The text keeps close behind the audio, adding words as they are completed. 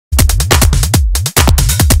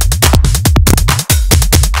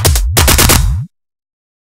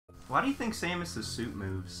Why do you think Samus's suit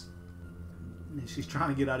moves? She's trying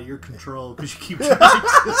to get out of your control because you keep trying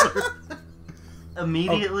to kill her.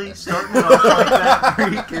 Immediately starting it off like that.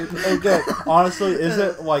 Freaking. Okay, honestly, is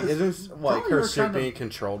it like her suit trying to- being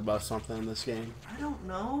controlled by something in this game? I don't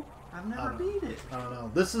know. I've never beat it. I don't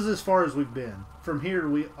know. This is as far as we've been. From here,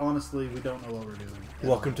 we don't know what we're doing.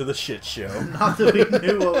 Welcome to the shit show. Not that we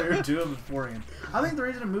knew what we were doing beforehand. I think the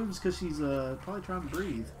reason it moves is because she's probably trying to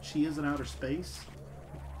breathe. She is in outer space.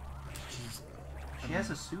 She has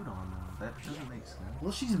a suit on though. That doesn't make sense.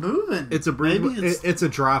 Well, she's moving. It's a breathable. It's a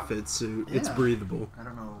dry fit suit. Yeah. It's breathable. I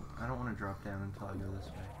don't know. I don't want to drop down until I go this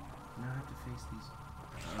way. Now I have to face these.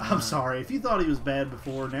 I'm sorry. If you thought he was bad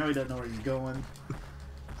before, now he doesn't know where he's going.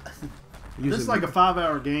 This is like a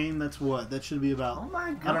 5-hour game. That's what? That should be about... Oh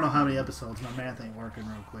my god. I don't know how many episodes. My math ain't working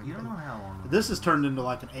real quick. You don't know how long. This has turned into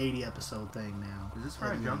like an 80-episode thing now. Is this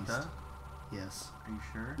where I jumped up? Yes. Are you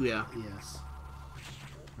sure? Yeah. Yes.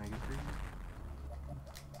 Can I get through?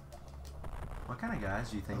 What kind of guys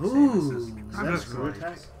do you think Ooh, Samus is that a looks screw like?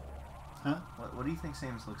 attack? Huh? What do you think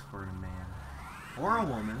Samus looks for in a man? Or a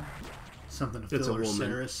woman? Something to It's fill a her woman.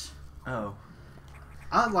 Ceres. Oh,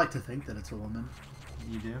 I'd like to think that it's a woman.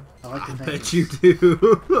 you do? I like to I think bet it's- you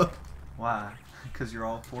do. Why? Because you're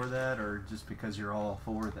all for that, or just because you're all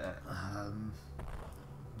for that?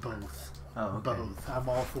 Both. Oh, okay. Both. I'm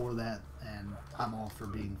all for that, and I'm all for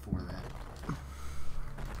being for that.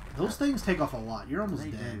 Those things take off a lot. You're almost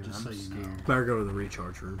They dead, do. just I'm so you know. scared. Better go to the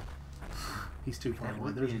recharge room. He's too far That away.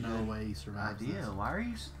 would There's be a no good way he survives Idea. this. Why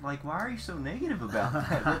are you so negative about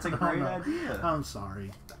that? That's a I don't great know. idea. I'm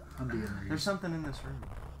sorry. I'm being rude. There's something in this room.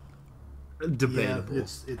 Debatable. Yeah,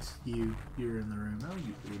 it's you. You're in the room. No,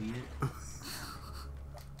 you idiot.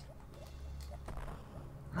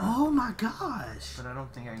 Oh my gosh! But I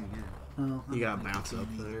don't think I can get it. Oh, I You don't gotta think bounce you up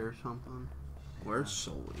can either. there or something. Where's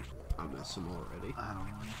Sully? I miss him already. I don't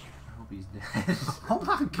know. I hope he's dead. Oh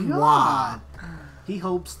my god! Why? He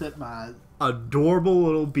hopes that my Adorable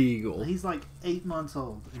little beagle. he's like 8 months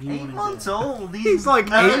old. And you 8 want him months dead. old. He's like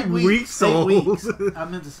No, 8 weeks old. Weeks. I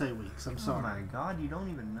meant to say weeks. I'm Oh sorry. my god, you don't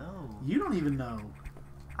even know. You don't even know.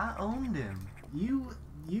 I owned him. You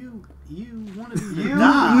wanted him to You,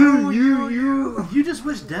 die. you. You just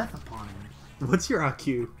wish death upon him. What's your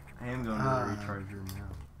IQ? I am going to the recharge room now.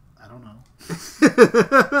 I don't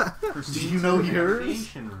know. Proceed you to know the yours?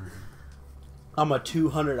 navigation room. I'm a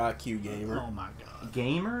 200 IQ gamer. Oh my god.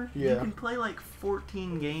 Gamer? You Yeah. can play like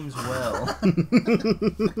 14 games well.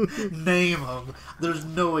 Name them. There's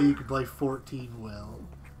no way you can play 14 well.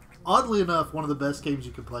 Oddly enough, one of the best games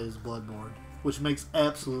you can play is Bloodborne, which makes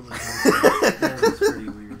absolutely no sense. That is pretty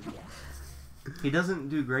weird. He doesn't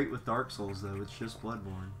do great with Dark Souls though. It's just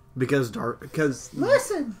Bloodborne. Because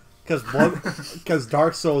Listen! Because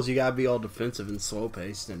Dark Souls, you gotta be all defensive and slow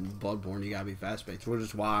paced, and Bloodborne, you gotta be fast paced. Which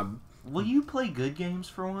is why I'm. Will you play good games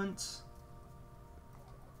for once?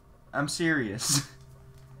 I'm serious.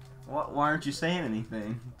 Why aren't you saying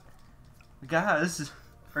anything? Guys,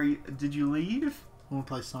 did you leave? Want to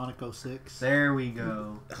play Sonic 06? There we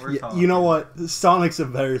go. We're talking. You know what? Sonic's a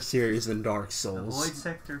better series than Dark Souls. Avoid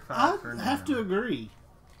Sector 5 I for now. have to agree.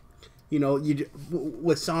 You know,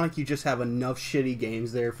 with Sonic, you just have enough shitty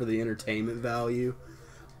games there for the entertainment value.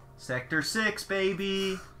 Sector 6,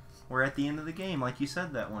 baby! We're at the end of the game, like you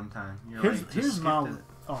said that one time. You're Here's, like, just here's skipped my... it.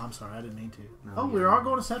 Oh, I'm sorry. I didn't mean to. No, Oh, you we're all didn't.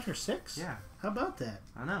 going to Sector 6? Yeah, How about that?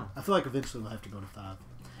 I know. I feel like eventually we'll have to go to 5.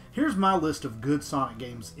 Here's my list of good Sonic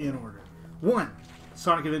games in order. 1.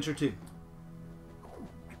 Sonic Adventure 2.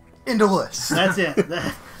 Into list. That's it.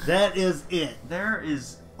 That is it. There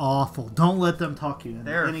is Awful. Don't let them talk you into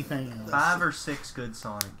There are anything else. 5 or 6 good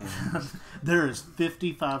Sonic games. There is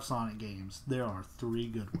 55 Sonic games. There are 3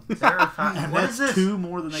 good ones. There are 5. And What that's is this? 2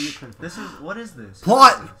 more than they get credit for. What is this?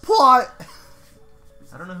 Plot!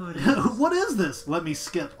 I don't know who it is. What is this? Let me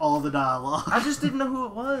skip all the dialogue. I just didn't know who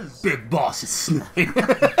it was. Big Boss is Snake.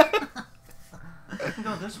 I can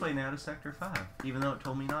go this way now to Sector 5, even though it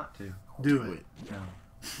told me not to. Do it. No.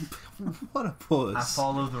 What a puss. I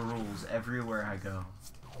follow the rules everywhere I go.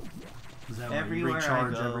 Is that why you Everywhere I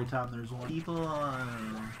recharge go, every time there's one? People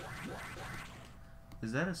on...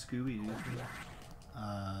 Is that a Scooby-Doo thing?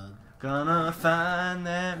 Gonna find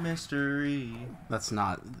that mystery. That's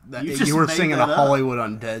not. That, You you, just were made singing a that up. Hollywood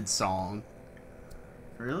Undead song.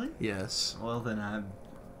 Really? Yes. Well, then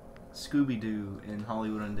Scooby-Doo and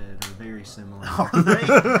Hollywood Undead are very similar. Are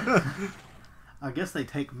they? I guess they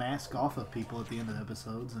take masks off of people at the end of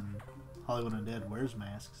episodes, and Hollywood Undead wears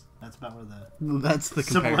masks. That's about where the That's the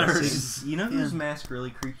comparison. similarities. You know whose Yeah. mask really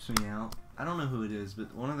creeps me out? I don't know who it is,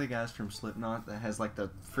 but one of the guys from Slipknot that has like the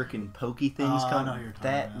freaking pokey things I coming. know who you're talking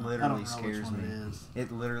That about. I literally don't know which scares one me. it is.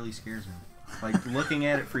 It literally scares me. Like, looking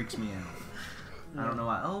at it freaks me out. I don't know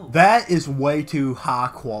why. Oh, That is way too high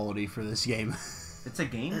quality for this game. it's a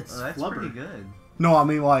game? It's Oh, that's flubber. pretty good. No, I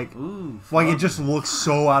mean, like, Ooh, like it Flubber. just looks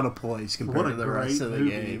so out of place compared What a to the rest great of the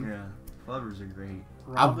movie. game. Yeah, Flubbers are great.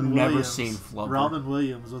 I've never seen Flubber. Robin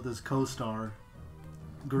Williams with his co-star.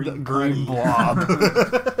 The Green green Putty.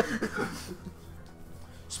 blob.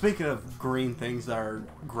 Speaking of green things that are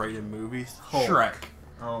great in movies, Hulk. Shrek.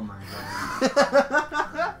 Oh my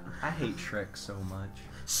god. I hate Shrek so much.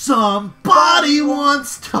 Somebody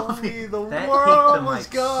once told me. the That world kicked the was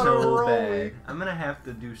mic gonna so roll bad. me. I'm gonna have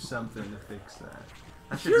to do something to fix that.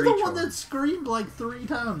 I should You're the recharge. one that screamed like 3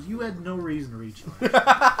 times. You had no reason to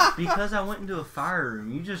recharge. Because I went into a fire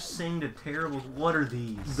room. You just sing a terrible... What are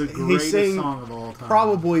these? The He greatest sang song of all time.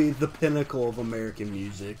 Probably the pinnacle of American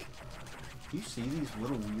music. You see these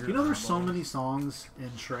little weird... You know, there's so eyeballs? many songs in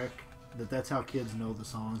Shrek that's how kids know the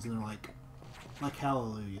songs, and they're like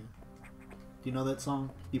Hallelujah. Do you know that song?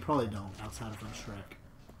 You probably don't, outside of from Shrek.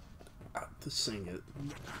 To sing it.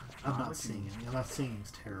 I'm not singing.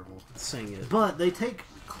 It's terrible. Sing it. But they take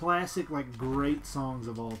classic, like, great songs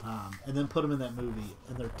of all time, and then put them in that movie,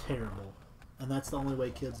 and they're terrible. And that's the only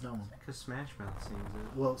way kids know them. Because Smash Mouth sings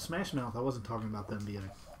it. Well, Smash Mouth, I wasn't talking about them being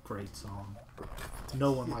a great song.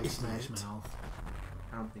 No one likes Smash Mouth.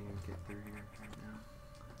 I don't think I can get through here right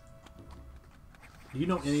now. Do you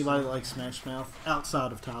know anybody that likes Smash Mouth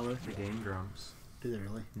outside of Tyler? The Game Grumps. Do they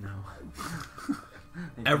really? No.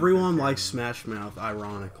 Everyone likes Smash Mouth,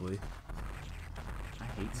 ironically. I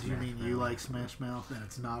hate Do you Smash mean you Mouth. like Smash Mouth and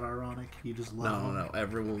it's not ironic? You just love No, them? no,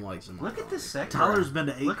 everyone likes them. Look at this sector. Tyler's been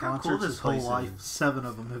to 8 Look how cool concerts this his whole place life. is. 7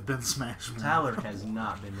 of them have been Smash Mouth. Tyler has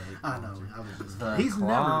not been to 8 I know. concerts. I was just, The he's never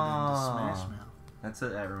been to claw. Smash Mouth. That's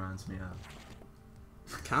what that reminds me of.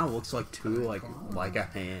 Kind of looks like like a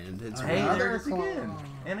hand. It's Hey, weird. there it is again.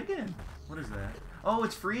 And again. What is that? Oh,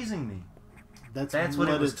 it's freezing me. That's what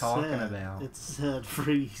it was talking said. about. It said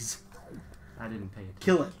freeze. I didn't pay attention.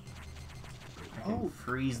 Kill it. I can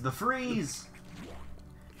freeze the freeze.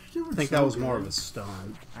 You're doing I think so that was good. more of a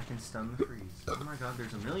stun. I can stun the freeze. Oh my god,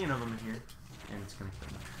 there's a million of them in here. And it's gonna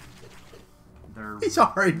kill me. They're... He's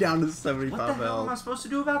already down to What 75 the hell am I health. supposed to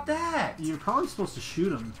do about that? You're probably supposed to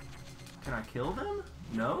shoot him. Can I kill them?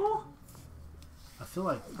 No? I feel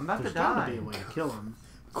like I'm about to there's gotta die. be a way to kill him.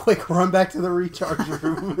 Quick, run back to the recharge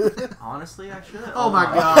room. Honestly, I should. Oh my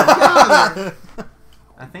god.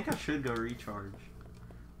 I think I should go recharge.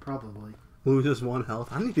 Probably. Loses 1 health.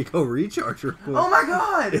 I need to go recharge real quick. Oh my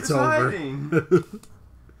god! It's It's over. hiding!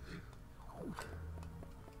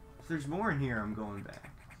 If there's more in here, I'm going back.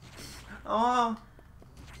 Oh,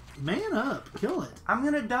 Man up. Kill it. I'm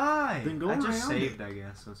gonna die! Then go I just around saved, it. I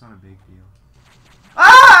guess, so it's not a big deal.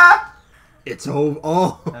 Ah! It's over.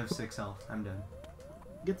 Oh. I have 6 health. I'm dead.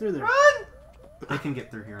 Get through there. Run! I can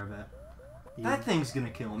get through here, I bet. Yeah. That thing's gonna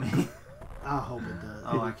kill me. I hope it does.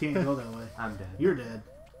 Oh, You I can't go that way. I'm dead. You're dead.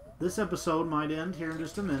 This episode might end here in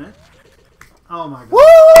just a minute. Oh my god.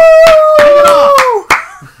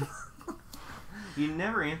 Woo! You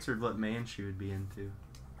never answered what man she would be into.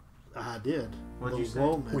 I did. What'd The you say?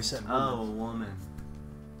 woman. We said Oh, a woman.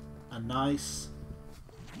 A nice,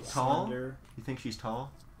 Tall? slender. You think she's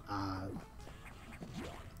tall?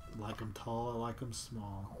 Like them tall. I like them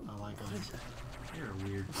small. I like them. You're a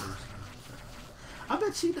weird person. I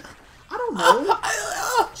bet she. I don't know.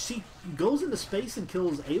 She goes into space and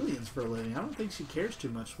kills aliens for a living. I don't think she cares too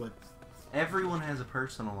much what. Everyone has a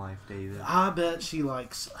personal life, David. I bet she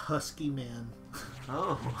likes husky men.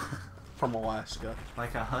 Oh. From Alaska.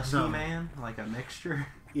 Like a husky No. man? Like a mixture?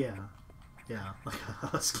 Yeah. Yeah, like a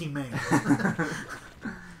husky man.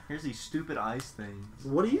 Here's these stupid ice things.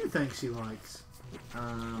 What do you think she likes? A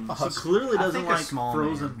She husky. clearly I doesn't think a like small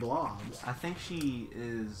frozen man. blobs. I think she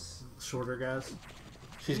is... Shorter guys.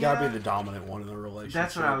 She's got to Yeah. be the dominant one in the relationship.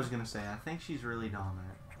 That's what I was going to say. I think she's really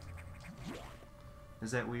dominant.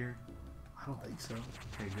 Is that weird? I don't think so.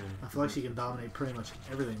 Okay, good. I feel like she can dominate pretty much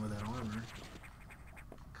everything with that armor.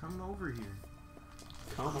 Come over here.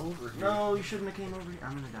 Come over here. No, you shouldn't have came over here.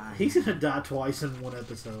 I'm going to die. He's gonna die twice in one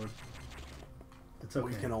episode. It's okay.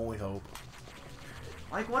 We can only hope.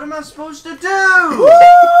 Like, what am I supposed to do?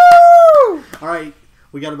 Alright,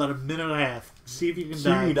 we got about a minute and a half. See if you can So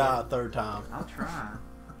die. you die a 3rd time. I'll try.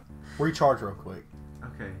 Recharge real quick.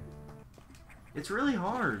 Okay. It's really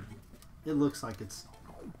hard. It looks like it's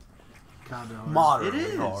kind of hard. It Moderately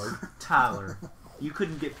is. hard. Tyler, you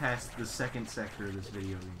couldn't get past the 2nd sector of this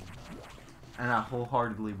video game. And I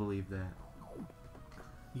wholeheartedly believe that.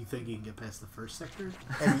 You think you can get past the first sector?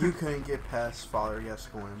 And you couldn't get past Father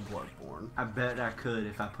Gascoigne and Bloodborne. I bet I could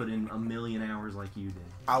if I put in a million hours like you did.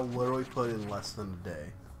 I literally put in less than a day.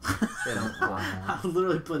 Don't lie. I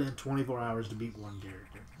literally put in 24 hours to beat one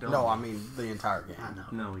character. Don't No, lie. I mean the entire game. I know.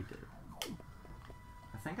 No, we did.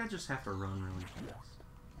 I think I just have to run really fast.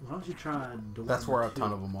 Why don't you try door That's where a number ton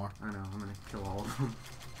 2? of them are. I know, I'm gonna kill all of them.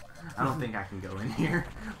 I don't think I can go in here.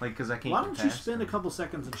 Like, because I can't Why get don't you past spend a them. couple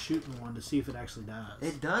seconds and shooting one to see if it actually dies?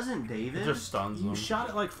 It doesn't, David. It just stuns You them. shot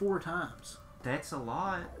it like 4 times. That's a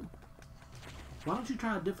lot. Why don't you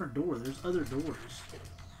try a different door? There's other doors.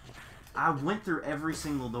 I went through every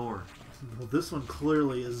single door. Well, this one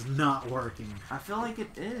clearly is not working. I feel like it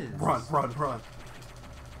is. Run, run, run.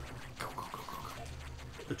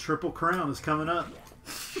 The triple crown is coming up.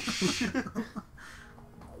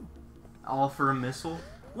 All for a missile?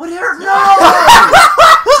 Whatever. No!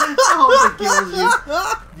 I hope it kills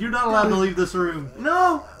you. You're not allowed to leave this room.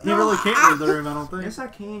 No! You no. really can't leave the room, I don't think. Yes, I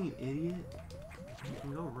can, you idiot. You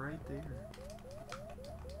can go right there.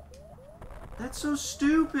 That's so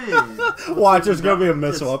stupid. Watch, there's gonna be a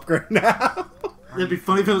missile upgrade now. It'd be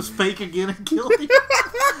funny if it was fake again and killed you.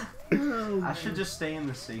 Oh, I should just stay in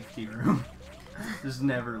the safety room. Just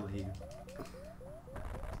never leave.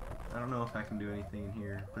 I don't know if I can do anything in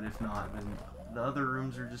here, but if not, then the other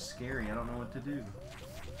rooms are just scary. I don't know what to do.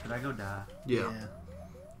 Should I go die? Yeah.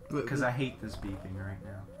 Because I hate this beeping right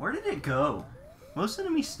now. Where did it go? Most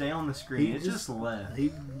enemies stay on the screen. He It just left.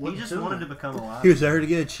 He He just wanted to become alive. He was there to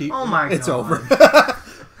get a cheat. Oh my It's God. over.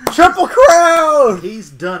 Triple crown! He's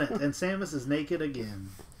done it, and Samus is naked again.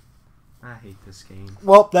 I hate this game.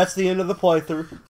 Well, that's the end of the playthrough.